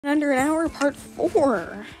Under an hour, part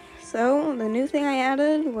 4. So the new thing I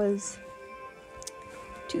added was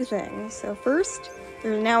 2 things. So first,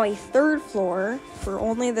 there's now a 3rd floor for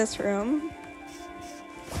only this room.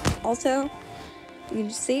 Also, you can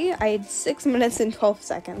see I had 6 minutes and 12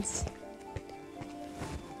 seconds.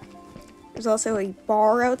 There's also a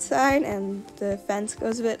bar outside, and the fence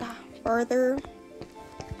goes a bit farther.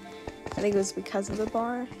 I think it was because of the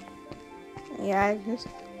bar. Yeah, I just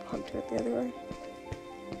hugged it the other way.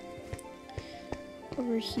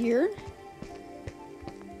 Over here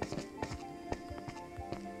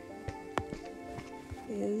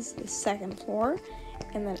is the 2nd floor,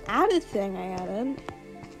 and then added thing I added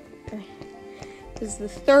is the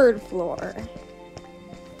 3rd floor,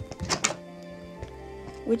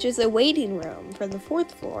 which is a waiting room for the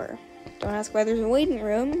 4th floor. Don't ask why there's a waiting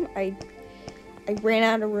room. I ran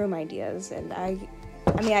out of room ideas, and I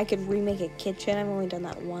mean I could remake a kitchen. I've only done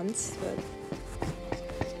that once, but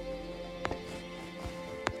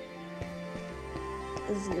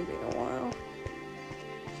this is gonna be a while.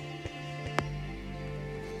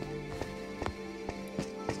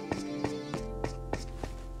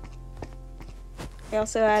 I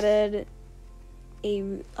also added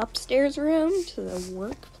a upstairs room to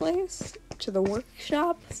the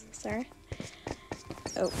workshop. Sorry.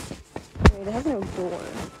 Oh, wait, it has no door.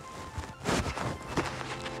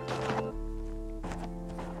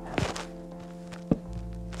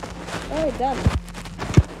 Alright, done.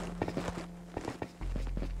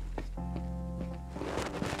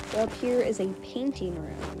 So up here is a painting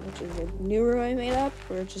room, which is a new room I made up,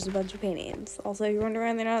 where it's just a bunch of paintings. Also, if you wonder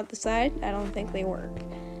why they're not at the side, I don't think they work.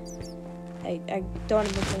 I don't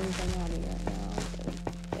have the paintings on me right now, but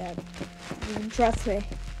yeah, trust me.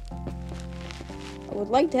 I would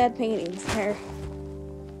like to add paintings there.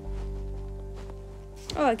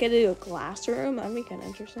 Oh, I could do a glass room, that'd be kind of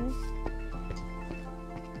interesting.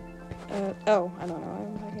 Oh, I don't know,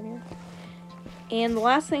 I'm back in here. And the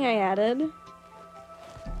last thing I added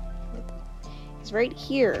is right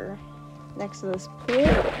here, next to this pool.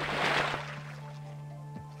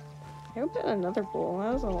 I hope I had another pool,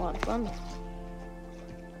 that was a lot of fun.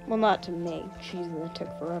 Well, not to make, Jesus, it took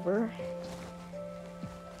forever.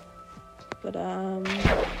 But,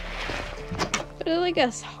 like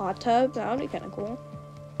a hot tub, that would be kind of cool.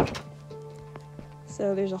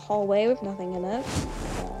 So there's a hallway with nothing in it.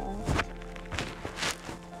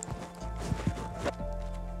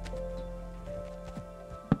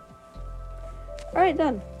 Alright,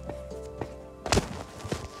 done.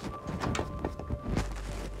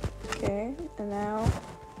 Okay, and now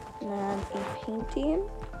I'm gonna add a painting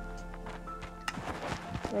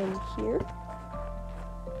right here.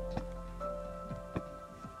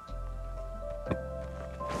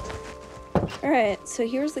 Alright, so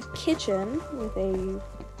here's the kitchen with a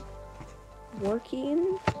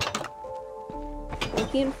working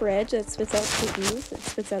fridge that spits out cookies. It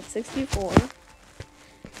spits out 64.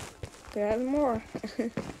 Could add more.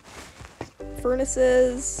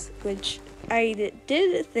 Furnaces, which I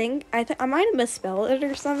did think, I might have misspelled it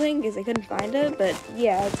or something because I couldn't find it, but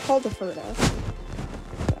yeah, it's called a furnace.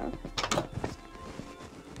 So.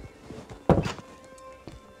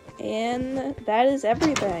 And that is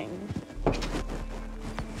everything.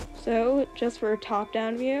 So, just for a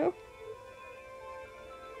top-down view.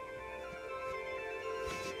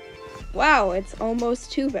 Wow, it's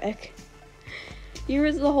almost too big. Here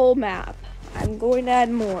is the whole map. I'm going to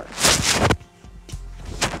add more.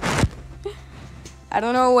 I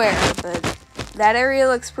don't know where, but that area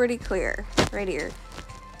looks pretty clear. Right here.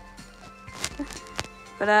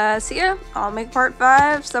 But, so yeah, I'll make part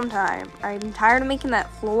 5 sometime. I'm tired of making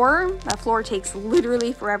that floor. That floor takes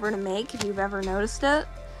literally forever to make, if you've ever noticed it.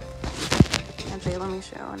 Actually, let me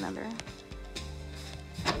show another.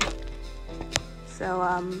 So,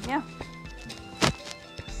 yeah.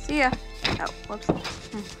 See ya. Oh, whoops.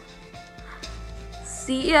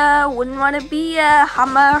 See ya. Wouldn't want to be ya.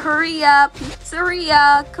 I'ma hurry up.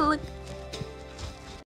 Pizzeria. Click.